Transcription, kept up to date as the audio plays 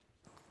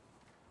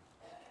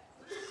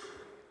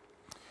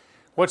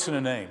What's in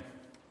a name?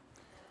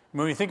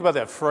 When you think about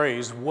that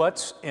phrase,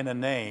 what's in a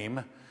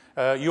name,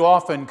 you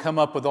often come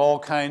up with all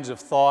kinds of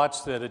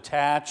thoughts that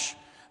attach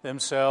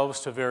themselves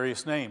to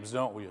various names,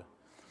 don't we?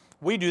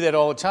 We do that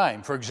all the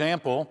time. For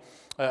example,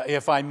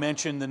 if I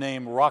mention the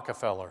name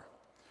Rockefeller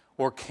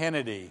or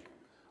Kennedy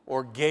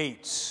or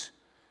Gates,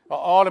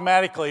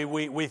 automatically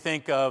we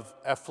think of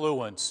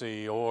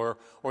affluency or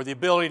the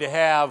ability to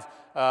have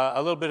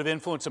a little bit of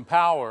influence and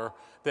power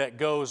that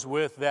goes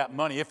with that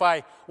money. If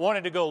I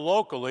wanted to go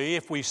locally,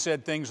 if we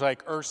said things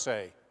like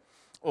Irsay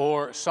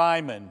or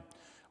Simon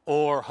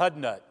or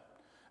Hudnut,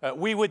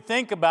 we would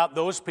think about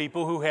those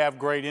people who have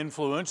great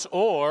influence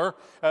or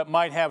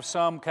might have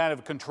some kind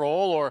of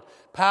control or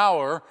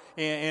power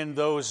in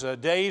those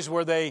days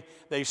where they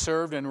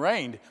served and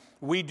reigned.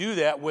 We do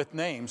that with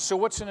names. So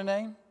what's in a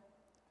name?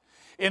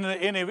 In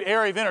the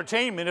area of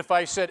entertainment, if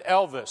I said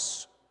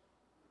Elvis,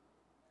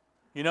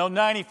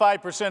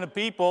 95% of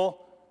people,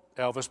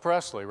 Elvis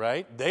Presley,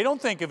 right? They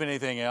don't think of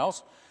anything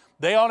else.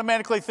 They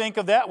automatically think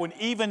of that one.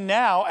 Even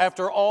now,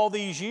 after all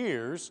these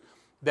years,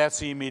 that's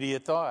the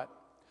immediate thought.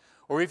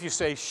 Or if you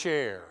say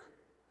Cher,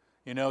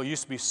 it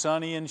used to be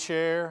Sonny and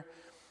Cher,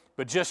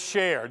 but just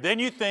Cher. Then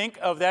you think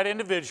of that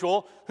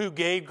individual who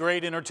gave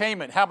great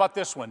entertainment. How about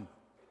this one?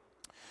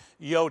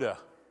 Yoda,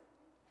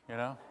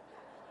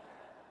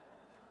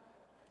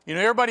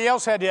 everybody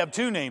else had to have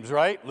two names,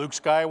 right? Luke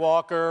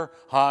Skywalker,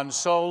 Han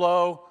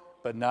Solo,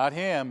 but not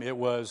him. It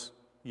was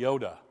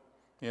Yoda,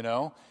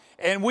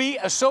 And we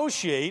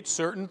associate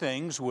certain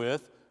things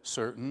with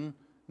certain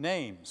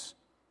names.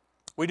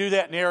 We do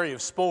that in the area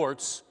of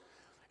sports.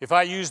 If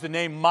I use the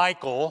name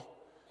Michael,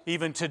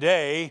 even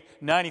today,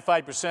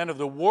 95% of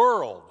the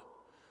world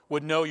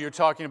would know you're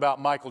talking about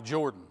Michael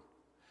Jordan.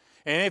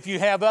 And if you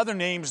have other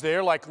names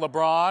there like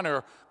LeBron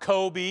or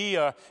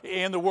Kobe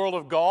in the world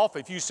of golf,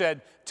 if you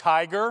said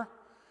Tiger,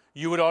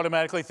 you would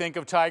automatically think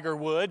of Tiger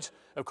Woods.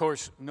 Of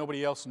course,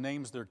 nobody else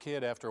names their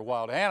kid after a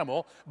wild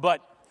animal,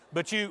 but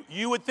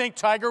you would think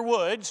Tiger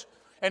Woods.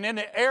 And in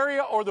the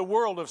area or the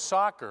world of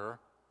soccer,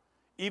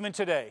 even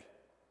today,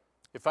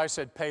 if I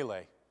said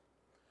Pele,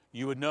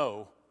 you would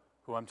know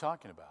who I'm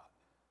talking about.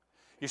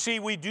 You see,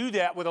 we do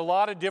that with a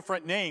lot of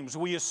different names.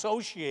 We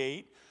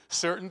associate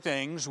certain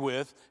things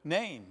with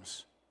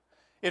names.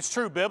 It's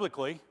true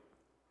biblically.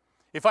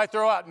 If I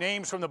throw out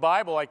names from the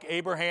Bible like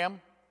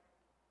Abraham,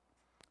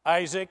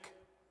 Isaac,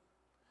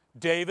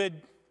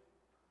 David,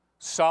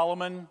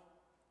 Solomon,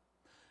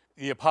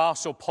 the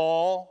Apostle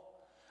Paul,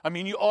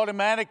 you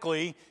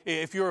automatically,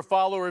 if you're a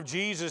follower of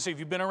Jesus, if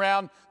you've been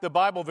around the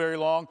Bible very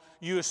long,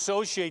 you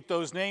associate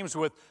those names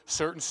with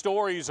certain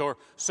stories or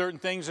certain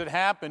things that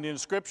happened in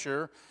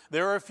Scripture.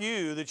 There are a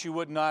few that you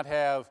would not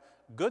have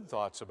good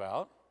thoughts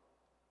about.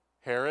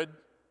 Herod,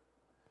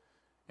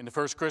 in the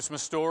first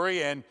Christmas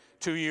story, and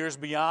 2 years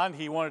beyond,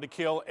 he wanted to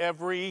kill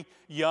every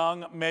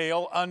young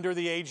male under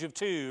the age of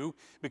 2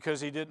 because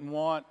he didn't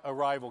want a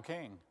rival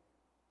king.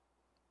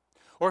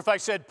 Or if I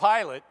said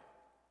Pilate,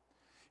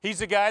 he's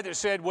the guy that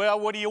said, well,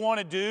 what do you want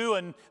to do?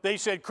 And they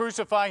said,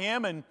 crucify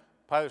him. And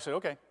Pilate said,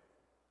 okay.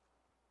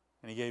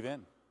 And he gave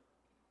in.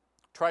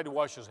 Tried to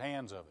wash his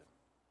hands of it.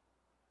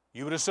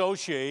 You would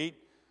associate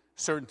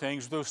certain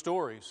things with those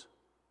stories.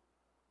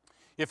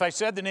 If I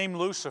said the name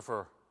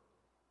Lucifer,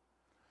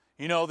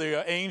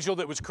 the angel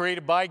that was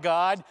created by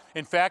God,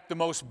 in fact, the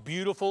most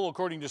beautiful,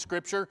 according to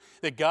Scripture,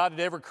 that God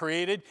had ever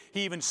created,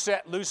 he even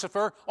set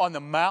Lucifer on the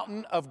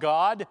mountain of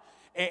God,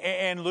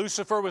 and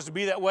Lucifer was to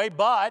be that way,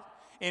 but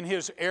in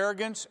his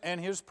arrogance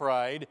and his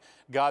pride,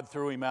 God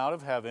threw him out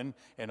of heaven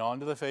and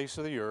onto the face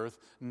of the earth,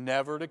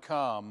 never to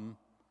come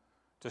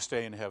to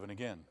stay in heaven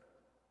again.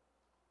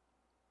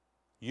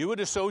 You would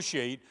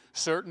associate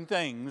certain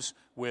things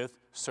with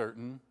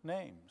certain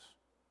names.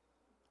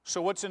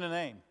 So what's in a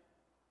name?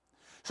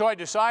 So I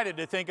decided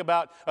to think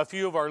about a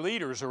few of our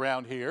leaders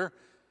around here,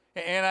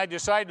 and I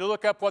decided to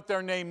look up what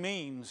their name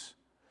means.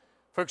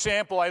 For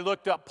example, I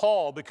looked up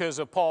Paul because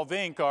of Paul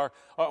Vink,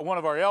 one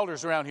of our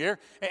elders around here,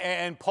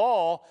 and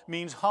Paul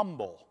means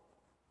humble.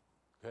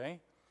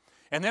 Okay?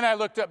 And then I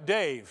looked up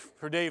Dave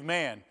for Dave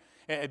Mann.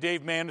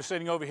 Dave Mann is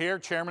sitting over here,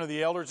 chairman of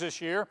the elders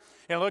this year.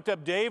 And I looked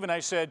up Dave and I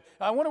said,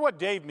 I wonder what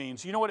Dave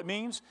means. You know what it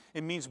means?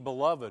 It means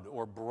beloved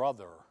or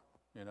brother,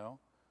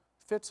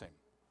 Fits him.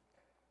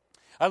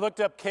 I looked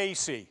up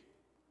Casey,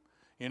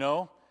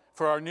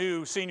 for our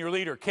new senior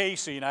leader,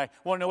 Casey, and I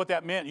want to know what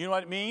that meant. You know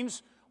what it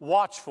means?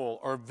 Watchful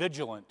or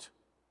vigilant.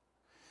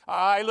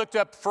 I looked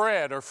up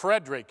Fred or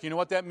Frederick. You know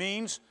what that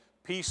means?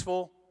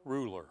 Peaceful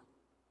ruler.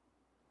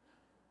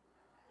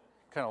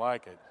 Kind of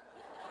like it.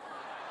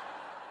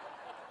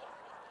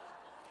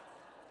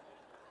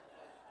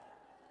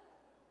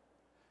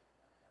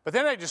 But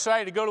then I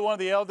decided to go to one of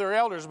the other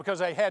elders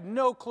because I had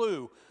no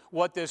clue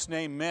what this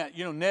name meant.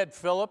 Ned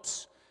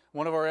Phillips,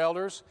 one of our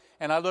elders,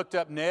 and I looked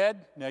up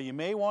Ned. Now, you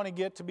may want to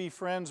get to be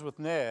friends with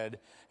Ned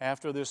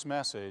after this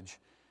message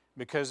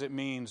because it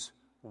means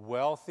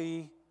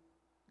wealthy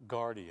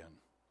guardian.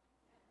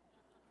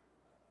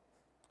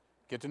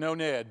 Get to know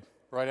Ned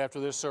right after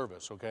this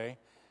service, okay?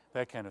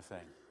 That kind of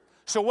thing.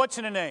 So what's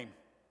in a name?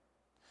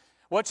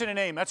 What's in a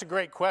name? That's a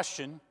great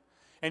question.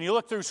 And you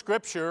look through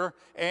Scripture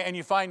and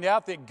you find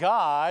out that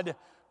God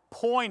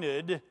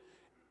pointed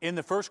in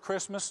the first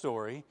Christmas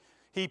story,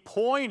 He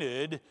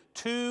pointed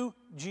to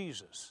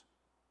Jesus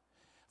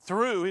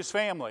through His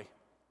family.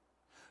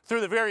 Through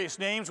the various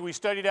names we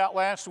studied out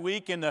last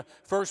week in the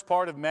first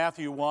part of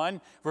Matthew 1,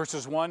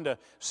 verses 1 to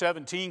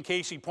 17.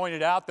 Casey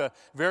pointed out the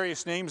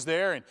various names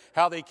there and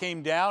how they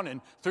came down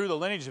and through the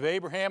lineage of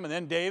Abraham and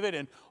then David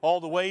and all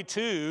the way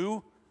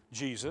to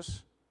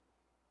Jesus.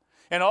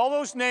 And all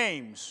those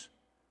names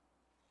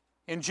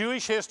in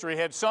Jewish history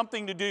had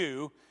something to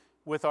do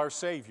with our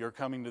Savior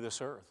coming to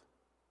this earth.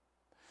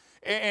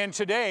 And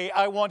today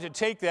I want to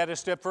take that a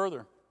step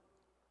further.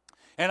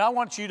 And I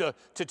want you to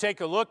take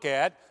a look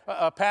at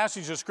a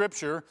passage of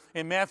Scripture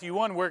in Matthew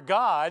 1 where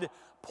God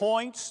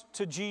points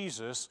to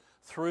Jesus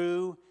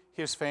through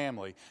His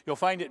family. You'll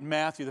find it in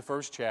Matthew, the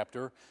first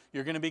chapter.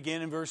 You're going to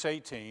begin in verse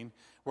 18.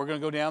 We're going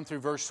to go down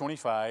through verse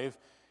 25,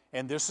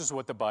 and this is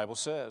what the Bible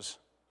says.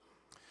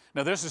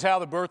 Now, this is how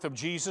the birth of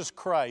Jesus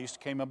Christ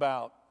came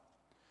about.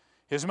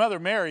 His mother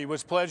Mary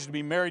was pledged to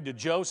be married to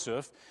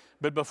Joseph,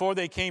 but before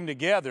they came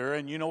together,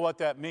 and you know what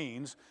that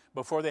means,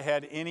 before they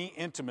had any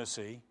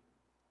intimacy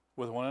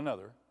with one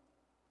another.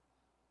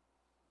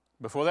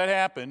 Before that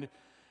happened,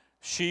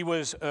 she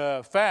was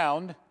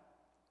found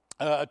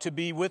to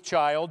be with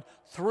child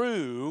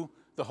through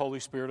the Holy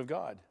Spirit of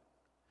God.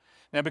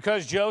 Now,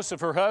 because Joseph,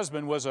 her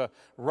husband, was a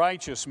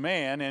righteous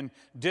man and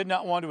did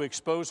not want to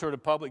expose her to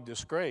public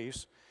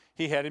disgrace,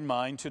 he had in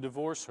mind to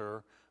divorce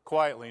her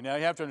quietly. Now,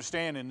 you have to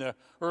understand in the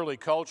early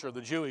culture of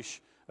the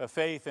Jewish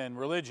faith and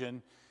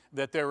religion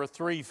that there were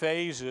three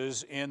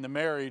phases in the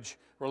marriage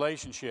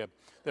relationship.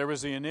 There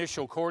was the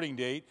initial courting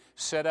date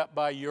set up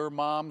by your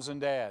moms and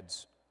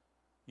dads.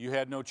 You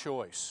had no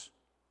choice.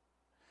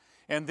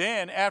 And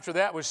then after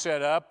that was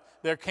set up,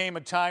 there came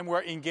a time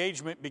where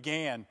engagement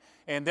began.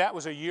 And that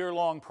was a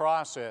year-long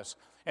process.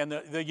 And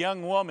the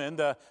young woman,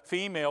 the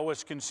female,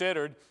 was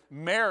considered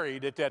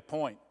married at that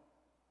point.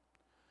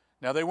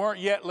 Now, they weren't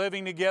yet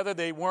living together.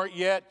 They weren't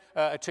yet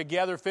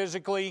together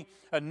physically.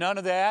 None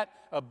of that.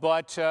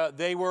 But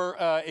they were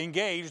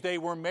engaged. They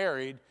were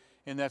married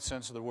in that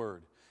sense of the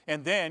word.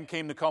 And then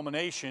came the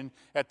culmination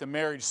at the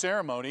marriage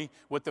ceremony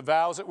with the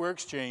vows that were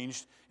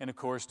exchanged and, of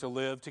course, to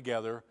live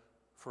together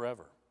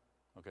forever.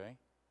 Okay?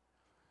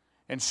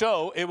 And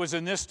so it was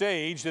in this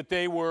stage that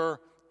they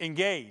were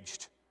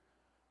engaged.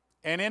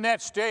 And in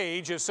that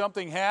stage, if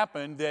something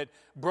happened that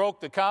broke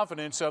the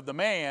confidence of the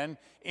man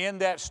in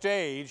that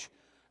stage,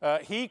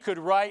 he could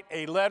write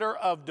a letter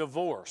of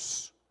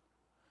divorce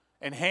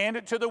and hand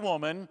it to the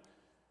woman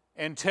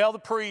and tell the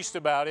priest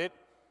about it,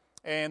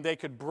 and they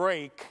could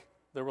break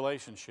the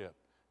relationship.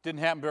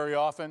 Didn't happen very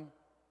often.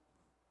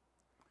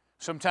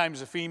 Sometimes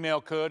the female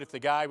could if the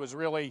guy was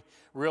really,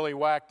 really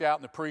whacked out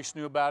and the priest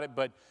knew about it,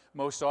 but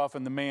most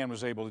often the man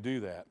was able to do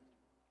that.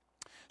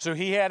 So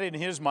he had it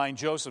in his mind,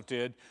 Joseph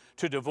did,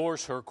 to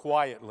divorce her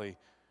quietly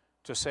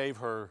to save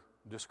her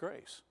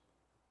disgrace.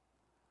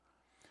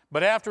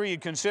 But after he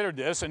had considered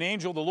this, an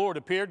angel of the Lord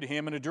appeared to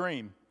him in a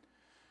dream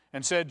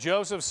and said,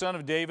 Joseph, son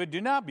of David,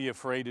 do not be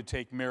afraid to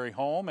take Mary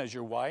home as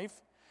your wife,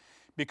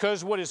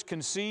 because what is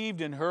conceived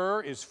in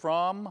her is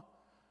from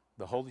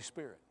the Holy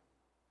Spirit.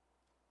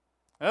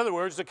 In other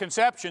words, the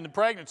conception, the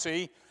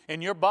pregnancy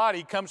in your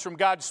body comes from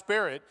God's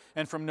Spirit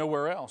and from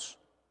nowhere else.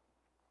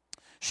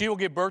 She will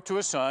give birth to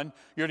a son.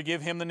 You're to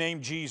give him the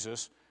name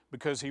Jesus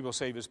because he will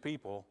save his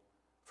people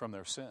from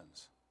their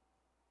sins.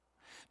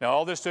 Now,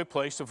 all this took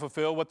place to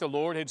fulfill what the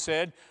Lord had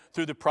said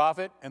through the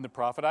prophet and the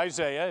prophet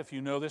Isaiah, if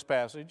you know this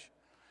passage.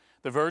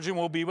 The virgin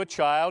will be with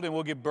child and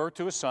will give birth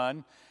to a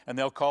son, and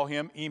they'll call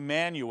him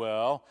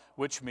Emmanuel,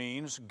 which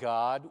means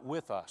God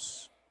with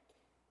us.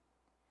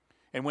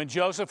 And when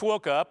Joseph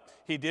woke up,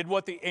 he did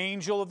what the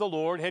angel of the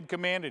Lord had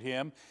commanded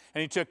him,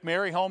 and he took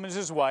Mary home as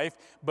his wife,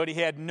 but he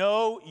had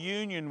no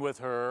union with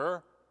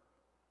her.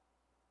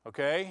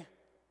 Okay?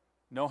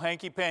 No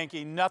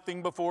hanky-panky,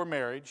 nothing before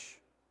marriage.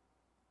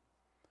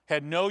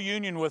 Had no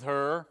union with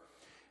her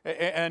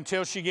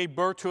until she gave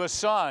birth to a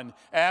son.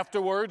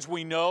 Afterwards,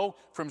 we know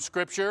from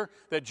Scripture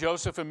that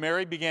Joseph and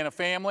Mary began a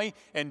family,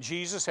 and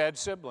Jesus had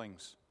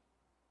siblings.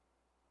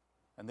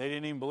 And they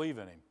didn't even believe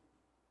in him.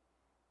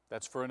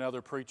 That's for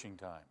another preaching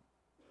time.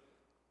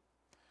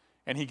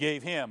 And he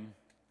gave him,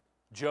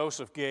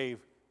 Joseph gave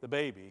the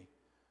baby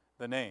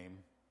the name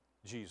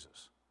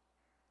Jesus.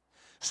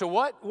 So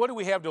what do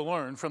we have to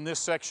learn from this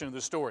section of the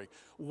story?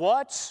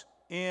 What's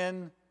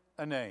in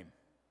a name?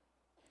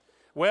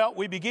 Well,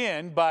 we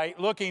begin by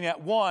looking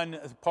at one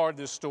part of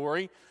this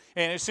story,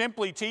 and it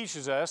simply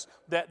teaches us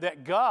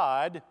that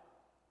God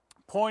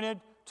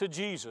pointed to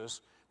Jesus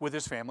with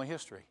his family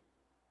history.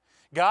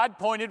 God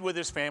pointed with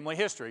his family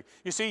history.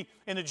 You see,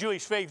 in the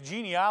Jewish faith,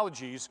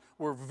 genealogies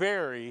were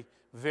very,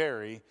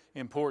 very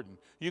important.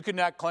 You could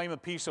not claim a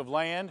piece of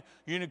land.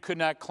 You could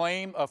not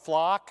claim a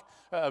flock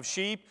of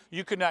sheep.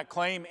 You could not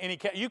claim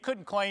you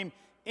couldn't claim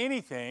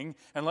anything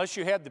unless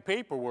you had the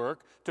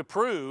paperwork to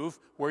prove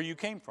where you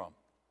came from.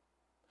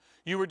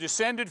 You were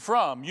descended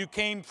from, you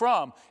came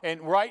from, and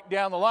right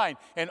down the line.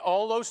 And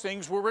all those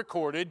things were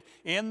recorded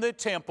in the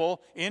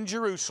temple in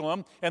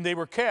Jerusalem, and they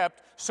were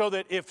kept so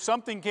that if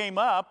something came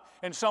up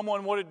and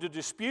someone wanted to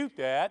dispute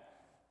that,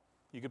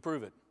 you could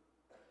prove it.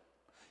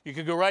 You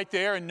could go right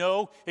there and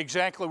know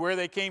exactly where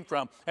they came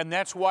from. And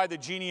that's why the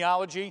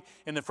genealogy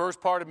in the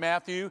first part of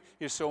Matthew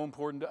is so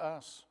important to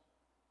us.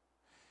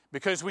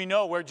 Because we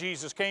know where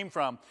Jesus came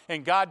from.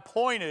 And God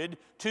pointed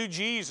to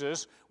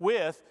Jesus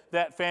with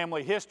that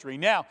family history.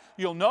 Now,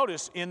 you'll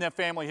notice in that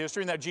family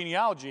history, in that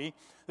genealogy,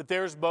 that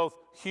there's both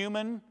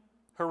human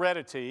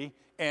heredity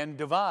and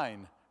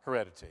divine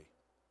heredity.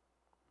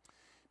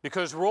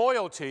 Because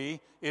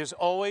royalty is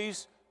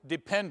always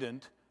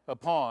dependent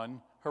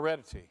upon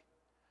heredity.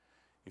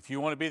 If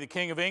you want to be the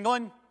King of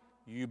England,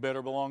 you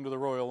better belong to the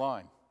royal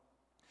line.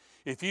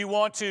 If you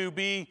want to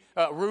be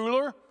a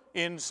ruler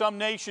in some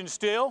nation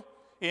still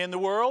in the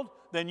world,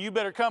 then you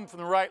better come from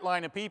the right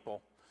line of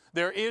people.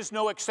 There is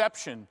no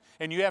exception,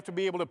 and you have to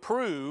be able to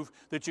prove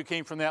that you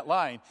came from that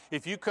line.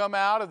 If you come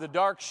out of the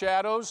dark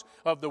shadows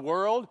of the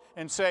world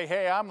and say,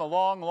 hey, I'm the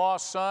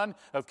long-lost son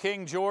of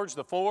King George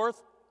IV,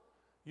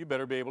 you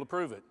better be able to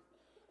prove it.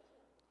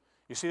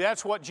 You see,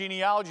 that's what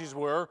genealogies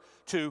were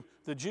to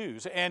the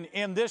Jews. And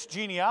in this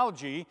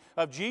genealogy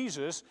of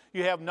Jesus,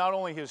 you have not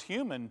only his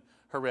human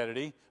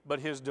heredity, but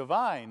his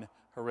divine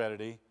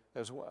heredity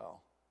as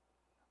well.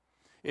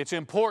 It's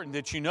important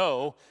that you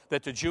know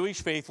that the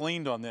Jewish faith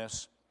leaned on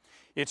this.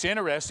 It's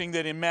interesting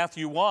that in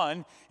Matthew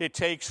 1, it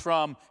takes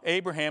from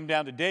Abraham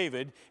down to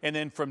David, and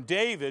then from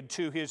David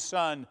to his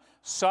son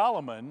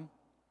Solomon,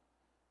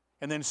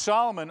 and then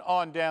Solomon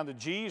on down to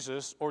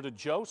Jesus or to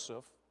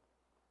Joseph.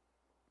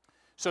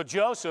 So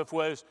Joseph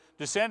was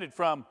descended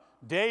from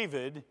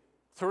David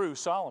through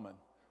Solomon.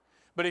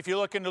 But if you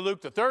look into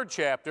Luke, the 3rd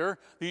chapter,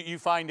 you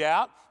find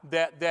out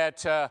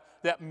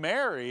that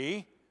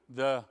Mary,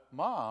 the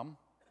mom,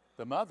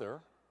 the mother,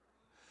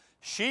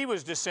 she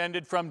was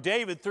descended from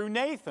David through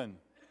Nathan,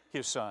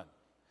 his son.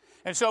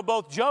 And so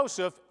both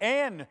Joseph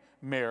and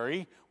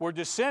Mary were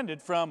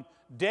descended from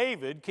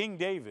David, King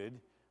David,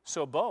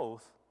 so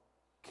both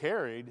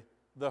carried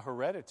the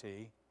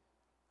heredity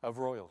of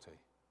royalty.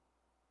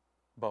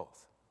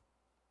 Both.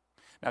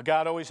 Now,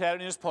 God always had it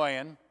in his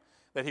plan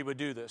that he would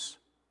do this.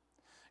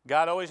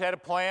 God always had a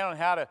plan on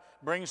how to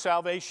bring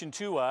salvation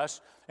to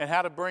us and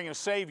how to bring a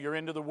Savior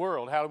into the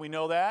world. How do we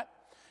know that?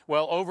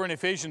 Well, over in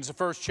Ephesians, the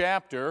 1st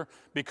chapter,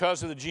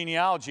 because of the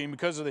genealogy and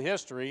because of the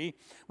history,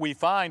 we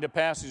find a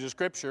passage of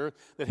Scripture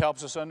that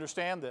helps us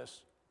understand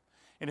this.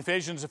 In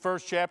Ephesians, the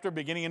 1st chapter,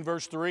 beginning in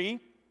verse 3,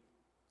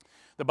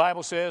 the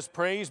Bible says,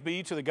 "Praise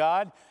be to the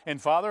God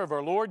and Father of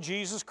our Lord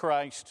Jesus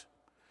Christ,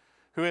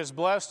 who has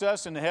blessed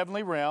us in the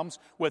heavenly realms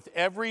with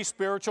every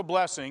spiritual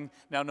blessing."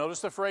 Now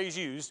notice the phrase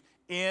used,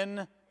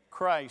 in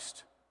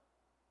Christ.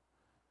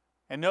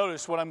 And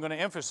notice what I'm going to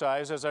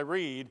emphasize as I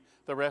read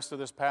the rest of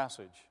this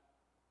passage.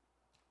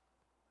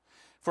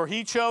 "For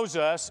he chose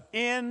us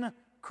in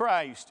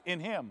Christ," in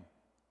him,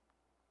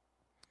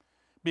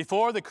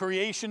 "before the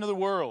creation of the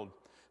world,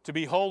 to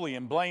be holy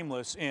and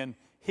blameless in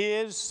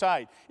his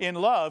sight. In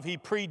love, he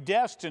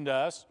predestined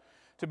us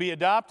to be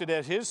adopted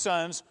as his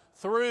sons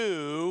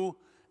through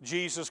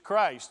Jesus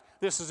Christ."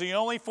 This is the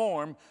only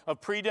form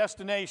of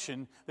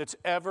predestination that's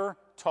ever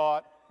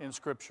taught in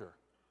Scripture.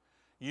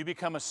 You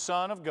become a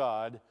son of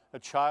God, a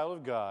child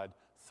of God,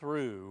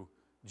 through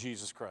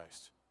Jesus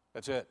Christ.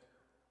 That's it.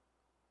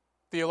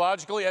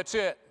 Theologically, that's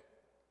it.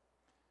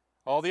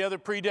 All the other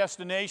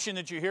predestination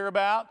that you hear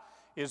about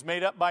is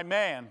made up by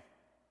man.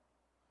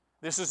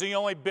 This is the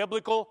only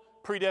biblical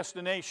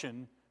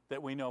predestination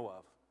that we know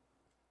of.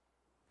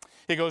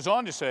 He goes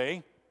on to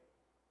say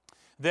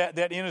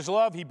that in his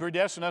love he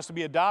predestined us to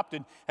be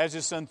adopted as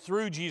his son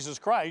through Jesus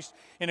Christ,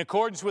 in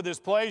accordance with his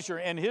pleasure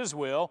and his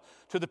will,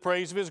 to the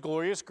praise of his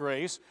glorious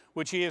grace,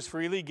 which he has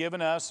freely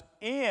given us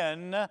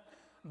in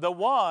the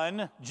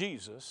one,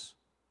 Jesus,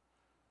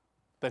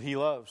 that he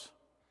loves.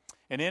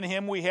 And in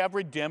him we have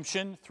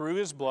redemption through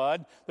his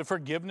blood, the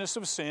forgiveness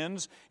of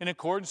sins, in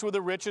accordance with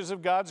the riches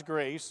of God's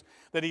grace,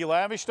 that he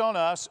lavished on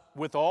us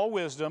with all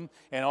wisdom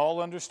and all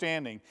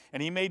understanding.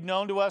 And he made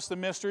known to us the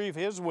mystery of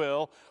his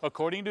will,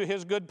 according to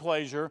his good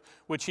pleasure,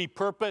 which he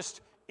purposed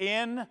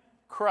in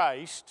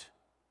Christ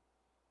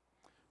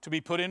to be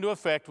put into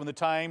effect when the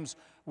times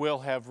will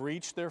have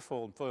reached their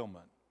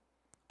fulfillment,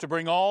 to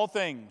bring all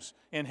things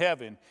in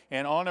heaven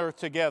and on earth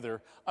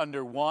together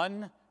under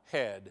one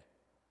head,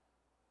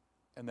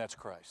 and that's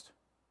Christ.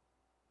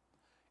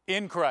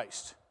 In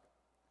Christ,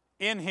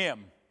 in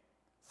him,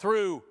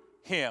 through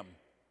him,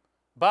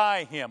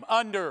 by him,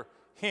 under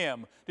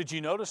him. Did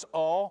you notice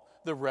all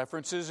the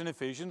references in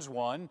Ephesians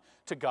 1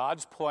 to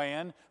God's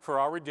plan for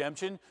our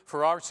redemption,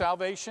 for our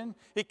salvation?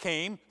 It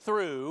came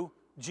through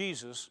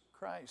Jesus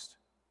Christ.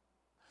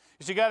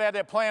 You see, God had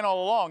that plan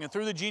all along, and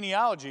through the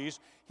genealogies,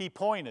 He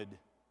pointed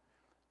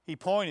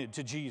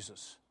to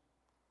Jesus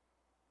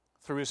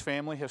through His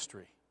family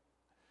history.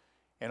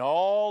 And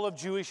all of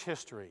Jewish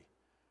history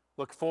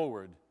looked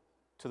forward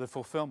to the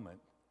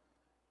fulfillment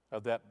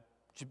of that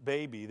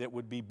baby that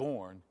would be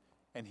born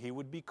and he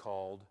would be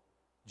called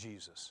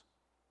Jesus.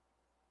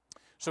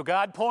 So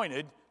God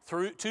pointed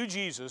to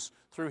Jesus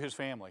through his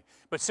family.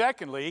 But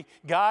secondly,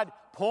 God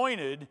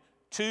pointed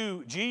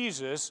to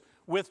Jesus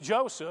with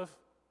Joseph,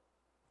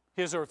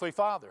 his earthly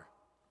father.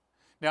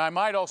 Now, I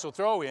might also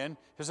throw in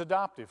his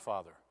adoptive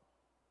father,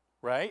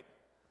 right?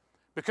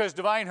 Because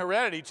divine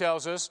heredity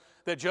tells us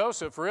that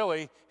Joseph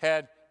really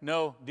had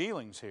no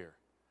dealings here,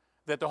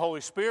 that the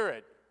Holy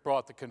Spirit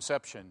brought the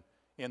conception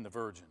in the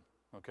virgin,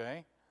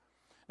 okay?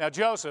 Now,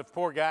 Joseph,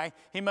 poor guy,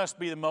 he must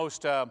be the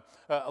most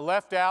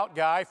left out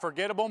guy,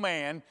 forgettable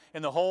man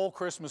in the whole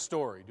Christmas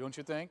story, don't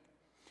you think?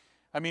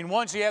 I mean,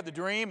 once he had the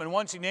dream and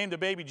once he named the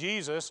baby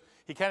Jesus,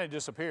 he kind of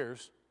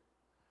disappears.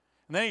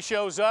 And then he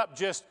shows up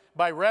just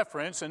by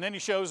reference, and then he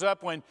shows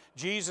up when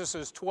Jesus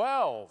is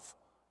 12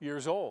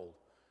 years old,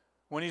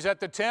 when he's at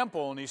the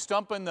temple and he's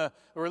stumping the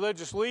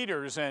religious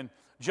leaders, and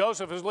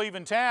Joseph is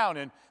leaving town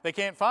and they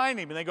can't find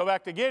him and they go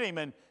back to get him,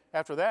 and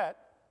after that,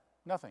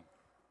 nothing.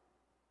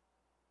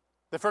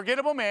 The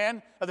forgettable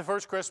man of the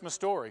first Christmas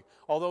story,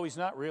 although he's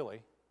not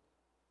really.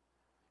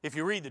 If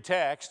you read the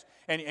text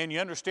and you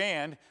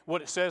understand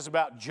what it says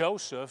about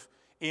Joseph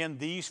in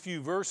these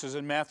few verses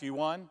in Matthew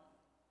 1,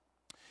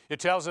 it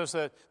tells us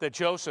that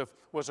Joseph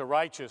was a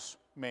righteous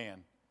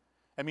man.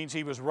 That means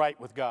he was right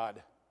with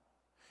God.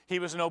 He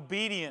was an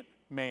obedient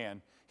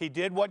man. He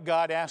did what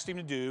God asked him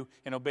to do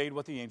and obeyed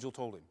what the angel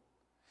told him.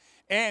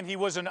 And he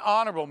was an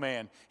honorable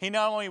man. He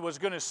not only was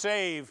going to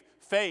save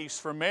face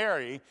for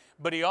Mary,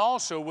 but he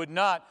also would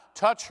not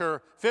touch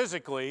her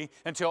physically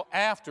until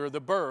after the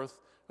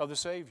birth of the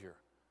Savior.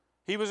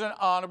 He was an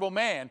honorable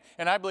man,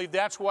 and I believe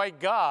that's why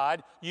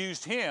God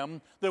used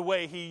him the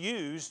way he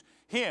used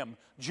him.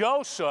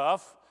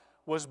 Joseph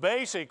was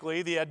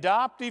basically the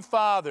adoptive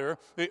father,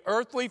 the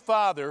earthly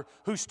father,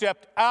 who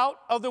stepped out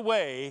of the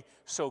way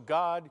so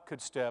God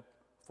could step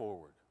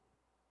forward.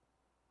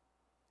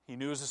 He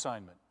knew his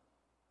assignment.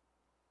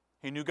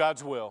 He knew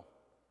God's will.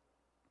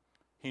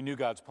 He knew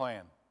God's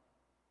plan.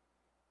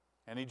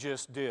 And he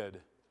just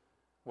did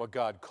what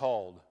God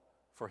called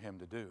for him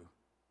to do.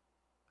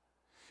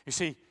 You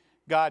see,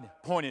 God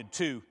pointed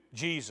to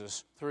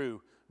Jesus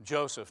through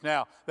Joseph.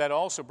 Now, that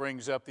also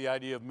brings up the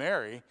idea of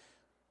Mary.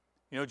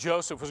 You know,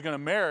 Joseph was going to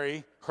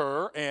marry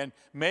her and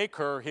make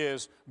her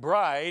his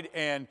bride,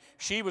 and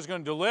she was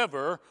going to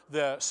deliver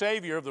the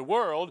Savior of the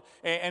world.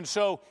 And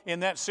so,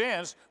 in that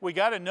sense, we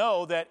got to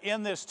know that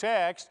in this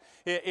text,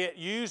 it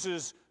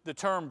uses the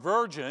term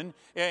virgin.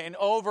 And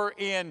over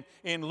in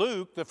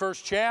Luke, the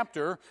first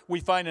chapter, we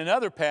find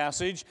another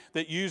passage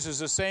that uses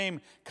the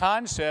same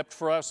concept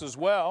for us as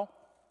well.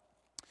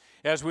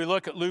 As we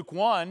look at Luke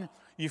 1,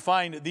 you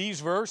find these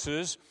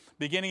verses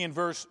beginning in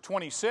verse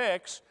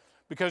 26,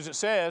 because it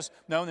says,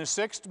 "Now in the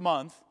 6th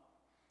month,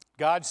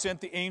 God sent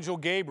the angel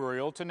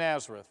Gabriel to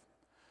Nazareth,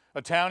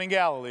 a town in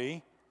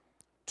Galilee,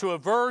 to a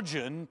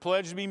virgin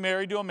pledged to be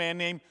married to a man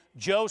named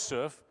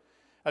Joseph,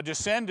 a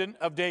descendant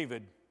of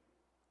David.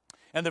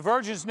 And the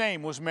virgin's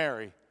name was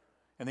Mary.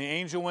 And the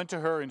angel went to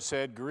her and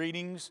said,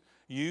 'Greetings,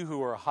 you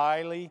who are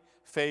highly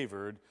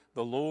favored.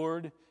 The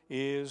Lord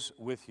is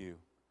with you.'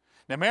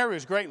 Now Mary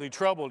was greatly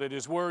troubled at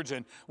his words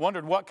and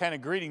wondered what kind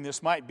of greeting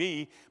this might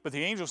be. But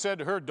the angel said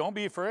to her, 'Don't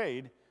be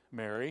afraid,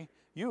 Mary.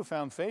 You have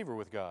found favor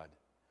with God.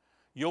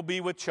 You'll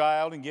be with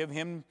child and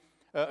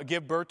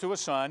give birth to a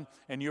son,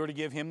 and you're to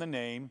give him the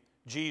name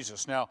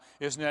Jesus.'" Now,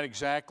 isn't that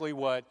exactly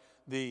what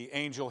the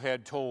angel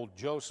had told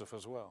Joseph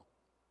as well?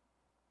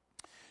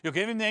 "You'll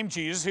give him the name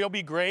Jesus. He'll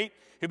be great.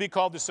 He'll be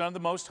called the Son of the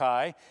Most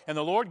High. And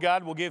the Lord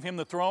God will give him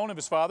the throne of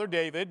his father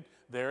David."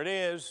 There it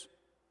is.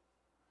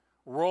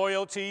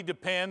 Royalty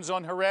depends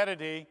on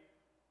heredity.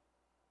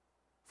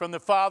 From the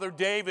father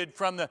David,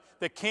 from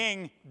the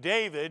king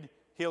David,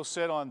 he'll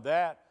sit on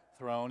that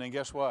throne. And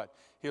guess what?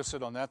 He'll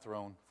sit on that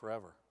throne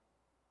forever.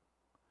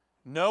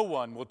 No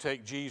one will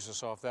take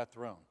Jesus off that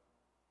throne.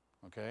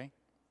 Okay?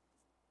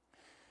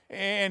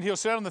 "And he'll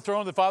sit on the throne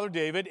of the father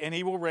David, and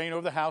he will reign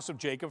over the house of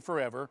Jacob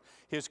forever.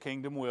 His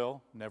kingdom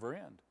will never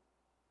end."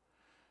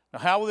 "Now,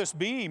 how will this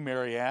be?"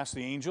 Mary asked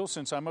the angel,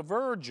 "since I'm a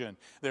virgin?"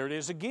 There it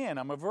is again,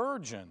 I'm a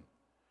virgin.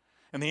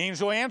 And the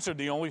angel answered,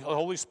 "The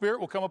Holy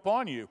Spirit will come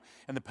upon you,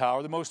 and the power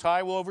of the Most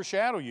High will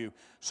overshadow you.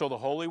 So the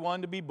Holy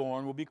One to be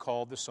born will be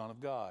called the Son of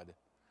God.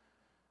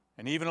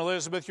 And even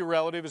Elizabeth, your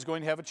relative, is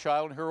going to have a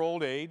child in her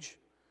old age.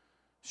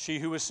 She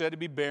who was said to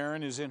be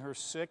barren is in her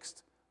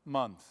 6th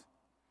month.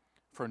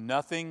 For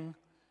nothing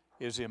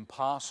is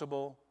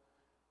impossible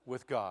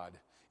with God."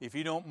 If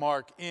you don't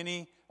mark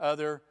any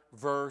other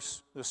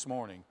verse this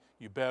morning,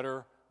 you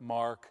better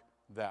mark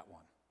that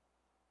one.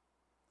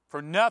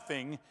 For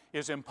nothing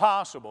is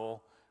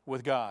impossible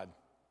with God.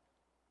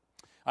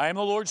 "I am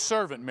the Lord's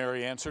servant,"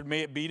 Mary answered. "May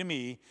it be to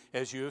me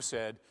as you have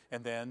said."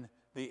 And then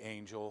the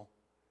angel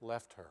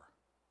left her.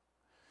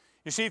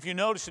 You see, if you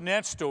notice in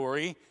that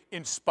story,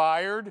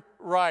 inspired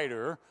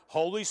writer,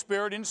 Holy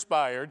Spirit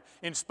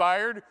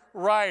inspired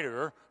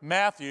writer,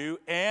 Matthew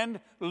and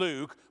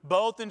Luke,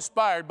 both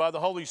inspired by the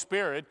Holy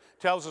Spirit,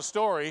 tells a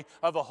story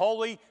of a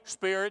Holy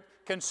Spirit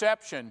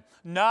conception.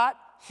 Not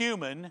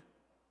human,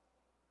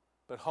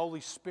 but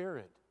Holy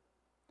Spirit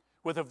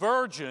with a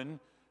virgin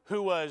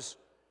who was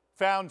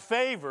finding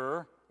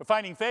favor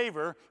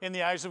in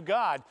the eyes of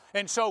God.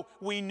 And so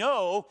we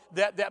know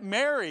that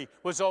Mary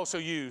was also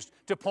used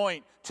to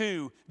point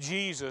to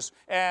Jesus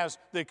as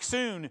the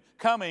soon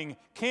coming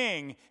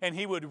king, and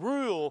he would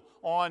rule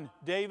on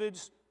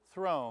David's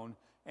throne,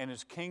 and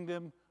his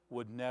kingdom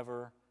would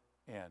never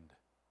end.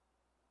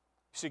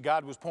 You see,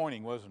 God was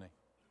pointing, wasn't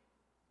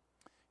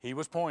he? He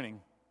was pointing.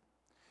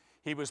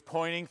 He was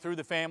pointing through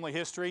the family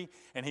history,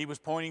 and he was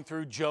pointing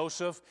through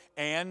Joseph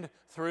and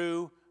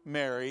through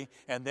Mary,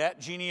 and that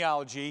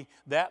genealogy,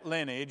 that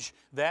lineage,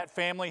 that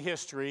family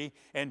history,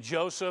 and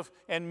Joseph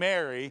and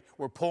Mary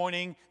were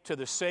pointing to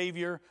the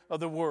Savior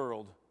of the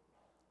world,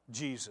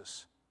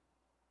 Jesus.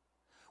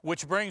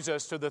 Which brings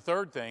us to the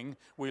third thing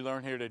we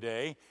learn here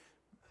today.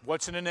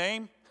 What's in a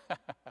name?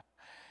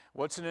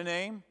 What's in a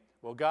name?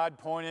 Well, God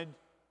pointed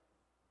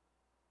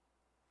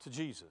to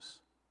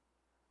Jesus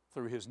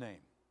through his name.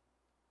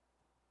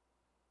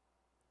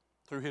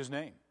 Through his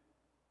name.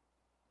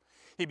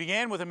 He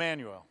began with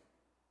Emmanuel.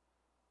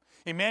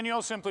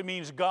 Emmanuel simply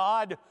means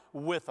God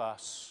with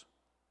us.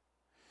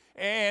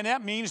 And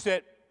that means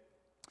that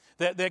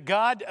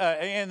God,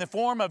 in the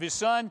form of his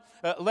Son,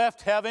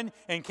 left heaven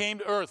and came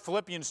to earth.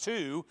 Philippians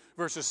 2,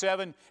 verses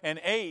 7 and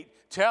 8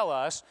 tell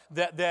us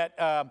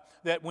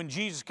that when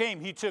Jesus came,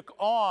 he took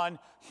on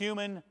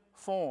human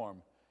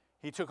form.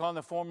 He took on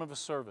the form of a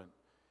servant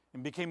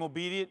and became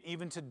obedient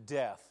even to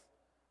death,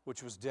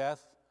 which was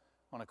death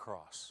on a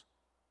cross.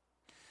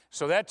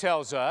 So that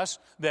tells us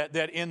that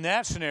in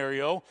that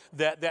scenario,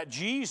 that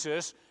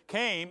Jesus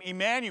came,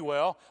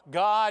 Emmanuel,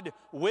 God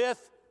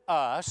with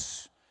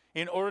us,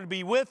 in order to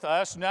be with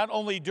us, not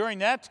only during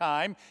that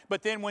time,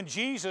 but then when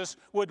Jesus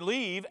would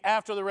leave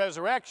after the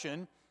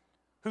resurrection,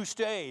 who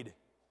stayed?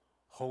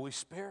 Holy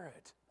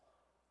Spirit.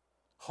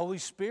 Holy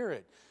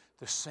Spirit.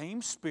 The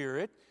same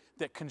Spirit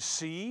that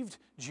conceived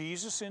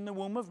Jesus in the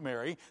womb of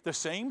Mary, the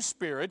same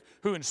Spirit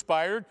who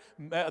inspired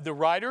the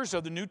writers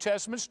of the New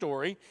Testament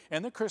story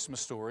and the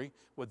Christmas story,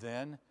 would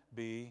then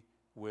be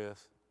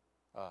with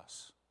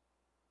us.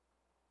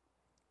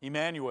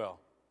 Emmanuel,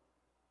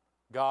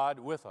 God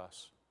with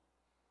us.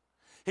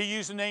 He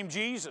used the name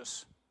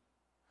Jesus.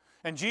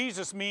 And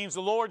Jesus means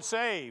the Lord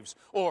saves,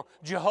 or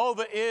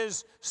Jehovah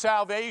is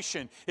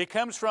salvation. It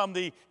comes from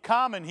the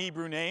common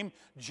Hebrew name,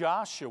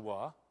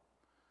 Joshua.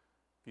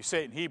 If you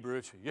say it in Hebrew,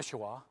 it's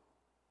Yeshua,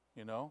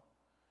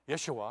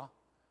 Yeshua.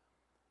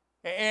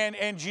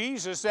 And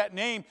Jesus, that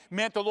name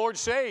meant the Lord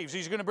saves.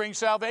 He's going to bring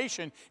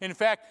salvation. In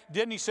fact,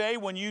 didn't he say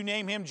when you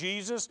name him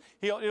Jesus,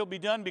 it'll be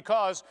done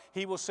because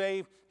he will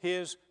save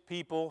his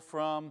people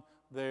from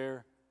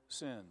their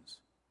sins?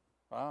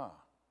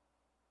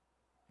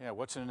 Yeah,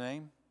 what's in a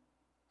name?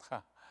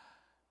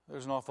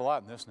 There's an awful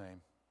lot in this name.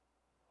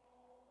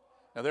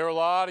 Now, there were a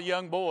lot of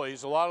young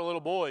boys, a lot of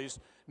little boys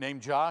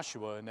named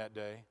Joshua in that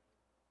day.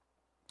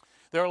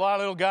 There were a lot of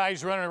little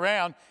guys running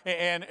around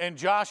and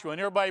Joshua, and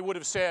everybody would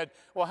have said,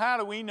 well, how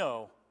do we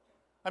know?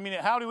 I mean,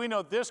 how do we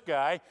know this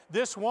guy,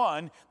 this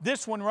one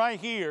right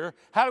here,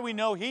 how do we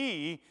know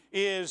he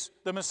is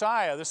the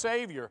Messiah, the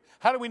Savior?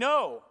 How do we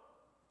know?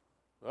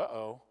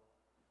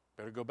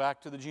 Better go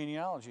back to the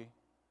genealogy.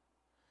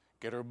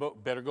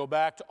 Better go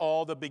back to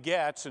all the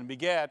begets and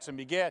begets and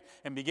beget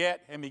and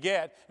beget and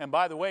beget. And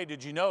by the way,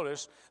 did you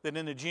notice that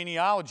in the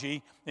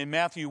genealogy in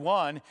Matthew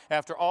 1,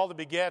 after all the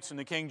begets in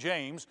the King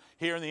James,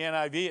 here in the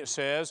NIV it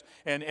says,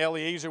 and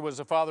Eliezer was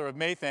the father of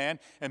Mathan,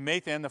 and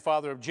Mathan the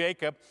father of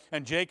Jacob,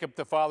 and Jacob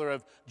the father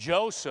of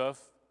Joseph,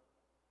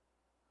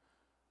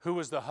 who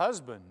was the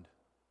husband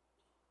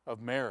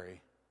of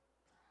Mary,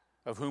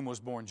 of whom was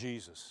born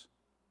Jesus,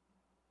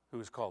 who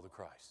is called the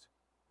Christ.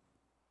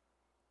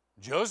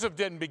 Joseph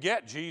didn't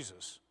beget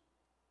Jesus.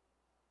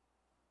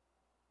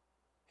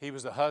 He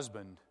was the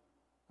husband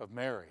of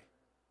Mary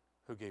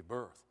who gave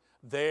birth.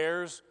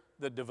 There's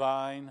the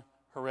divine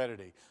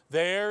heredity.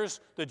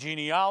 There's the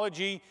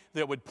genealogy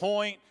that would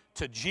point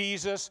to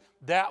Jesus,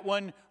 that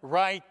one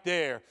right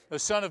there. The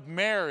son of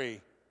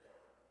Mary,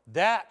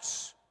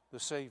 that's the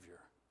Savior.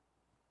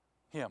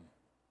 Him.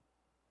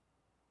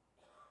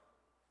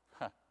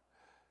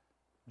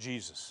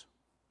 Jesus.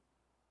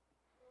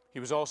 He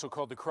was also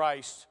called the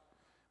Christ,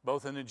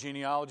 both in the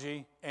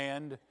genealogy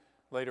and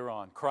later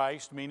on.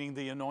 Christ, meaning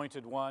the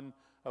anointed one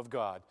of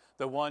God,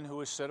 the one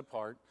who is set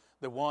apart,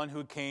 the one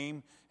who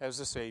came as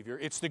the Savior.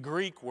 It's the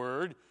Greek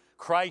word.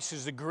 Christ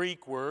is the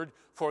Greek word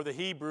for the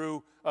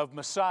Hebrew of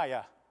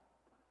Messiah.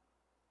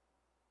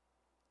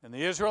 And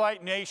the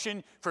Israelite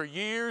nation, for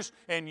years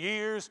and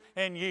years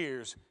and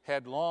years,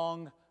 had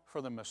longed for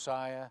the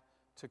Messiah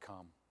to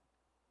come,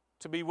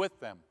 to be with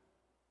them.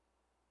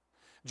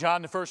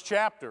 John, the first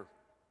chapter,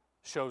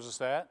 shows us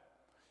that.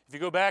 If you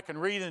go back and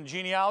read in the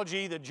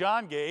genealogy that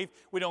John gave,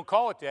 we don't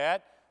call it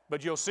that,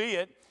 but you'll see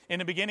it. In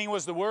the beginning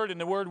was the Word, and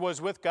the Word was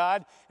with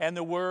God, and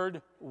the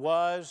Word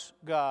was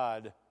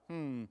God.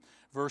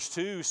 Verse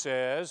 2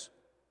 says,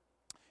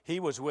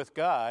 He was with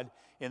God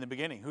in the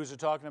beginning. Who's it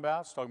talking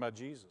about? It's talking about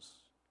Jesus.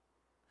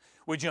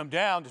 We jump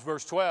down to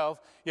verse 12.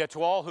 Yet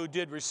to all who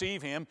did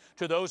receive him,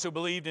 to those who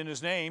believed in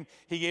his name,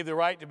 he gave the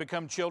right to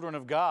become children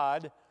of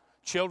God,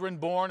 children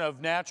born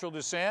of natural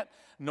descent,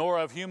 nor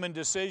of human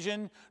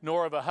decision,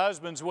 nor of a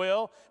husband's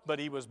will, but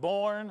he was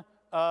born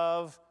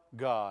of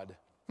God.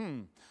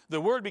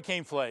 The Word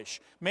became flesh,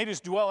 made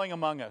his dwelling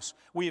among us.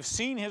 We have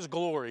seen his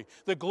glory,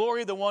 the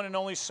glory of the one and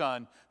only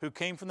Son, who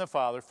came from the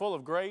Father, full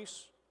of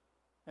grace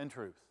and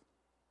truth.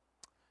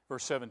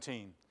 Verse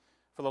 17,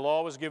 for the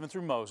law was given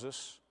through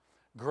Moses,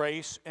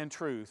 grace and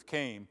truth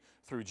came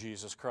through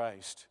Jesus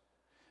Christ.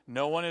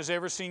 No one has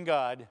ever seen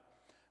God,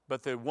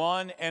 but the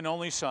one and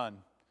only Son,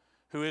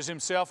 who is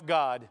himself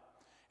God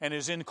and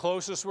is in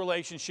closest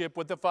relationship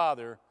with the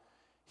Father,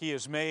 he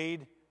has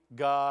made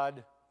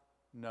God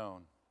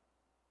known.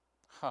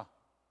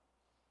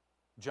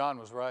 John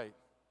was right.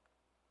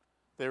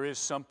 There is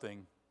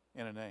something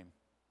in a name.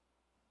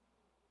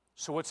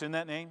 So what's in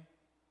that name?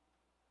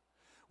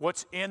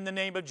 What's in the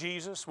name of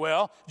Jesus?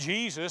 Well,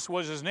 Jesus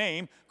was his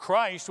name.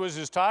 Christ was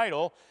his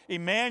title.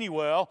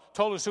 Emmanuel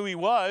told us who he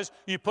was.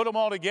 You put them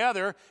all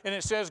together, and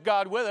it says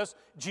God with us.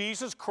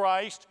 Jesus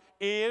Christ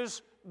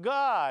is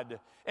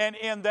God. And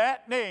in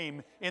that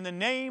name, in the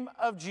name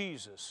of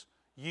Jesus,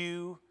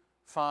 you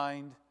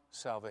find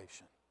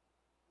salvation.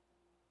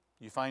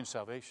 You find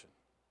salvation.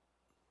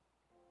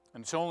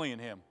 And it's only in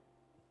him.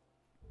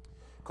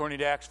 According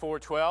to Acts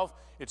 4:12,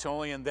 it's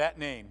only in that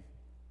name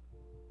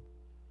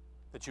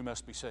that you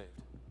must be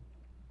saved.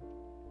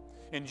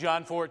 In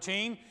John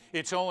 14,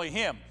 it's only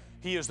him.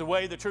 He is the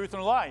way, the truth,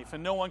 and life,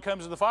 and no one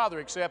comes to the Father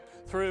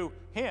except through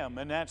him,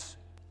 and that's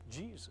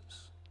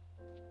Jesus.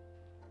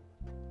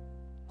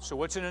 So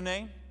what's in a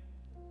name?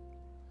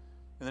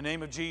 In the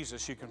name of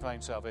Jesus, you can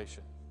find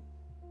salvation.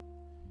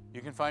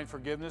 You can find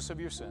forgiveness of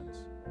your sins,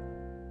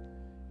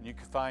 and you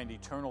can find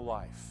eternal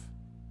life.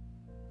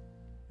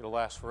 It'll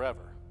last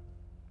forever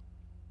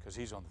because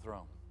he's on the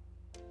throne.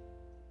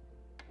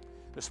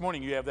 This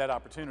morning you have that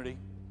opportunity.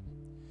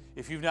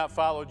 If you've not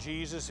followed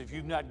Jesus, if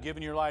you've not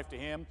given your life to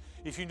him,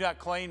 if you've not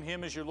claimed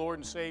him as your Lord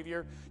and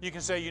Savior, you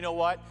can say, you know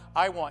what?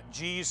 I want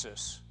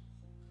Jesus.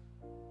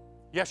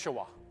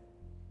 Yeshua.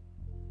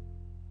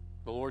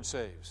 The Lord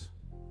saves.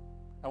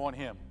 I want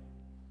him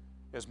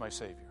as my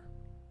Savior.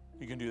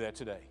 You can do that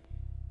today.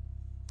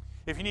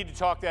 If you need to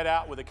talk that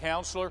out with a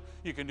counselor,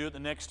 you can do it in the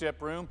Next Step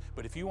room.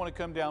 But if you want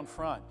to come down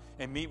front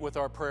and meet with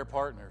our prayer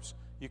partners,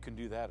 you can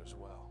do that as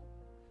well.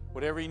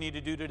 Whatever you need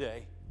to do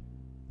today,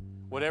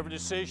 whatever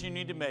decision you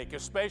need to make,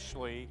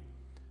 especially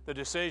the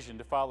decision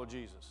to follow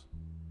Jesus,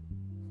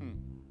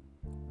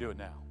 do it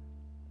now.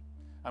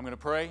 I'm going to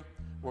pray.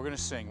 We're going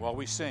to sing. While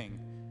we sing,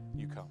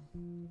 you come.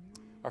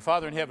 Our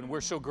Father in heaven,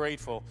 we're so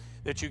grateful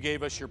that you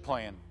gave us your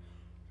plan.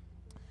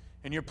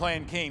 And your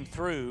plan came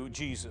through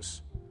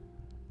Jesus.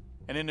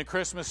 And in the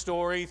Christmas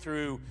story,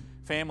 through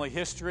family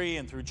history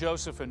and through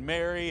Joseph and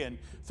Mary and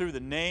through the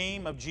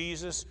name of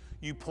Jesus,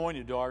 you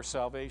pointed to our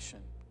salvation.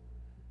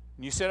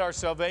 And you said our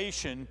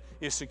salvation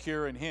is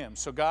secure in him.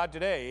 So God,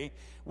 today,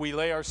 we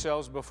lay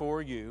ourselves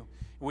before you.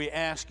 We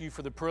ask you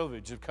for the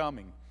privilege of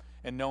coming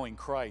and knowing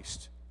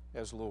Christ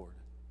as Lord.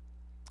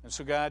 And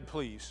so God,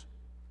 please,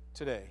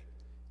 today,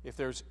 if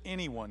there's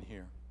anyone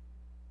here,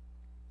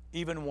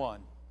 even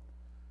one,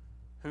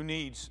 who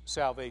needs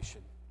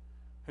salvation,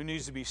 who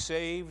needs to be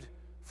saved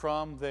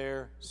from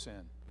their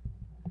sin,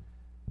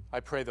 I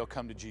pray they'll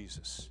come to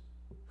Jesus,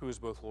 who is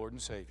both Lord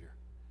and Savior,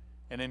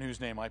 and in whose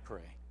name I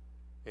pray.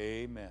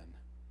 Amen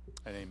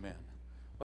and amen.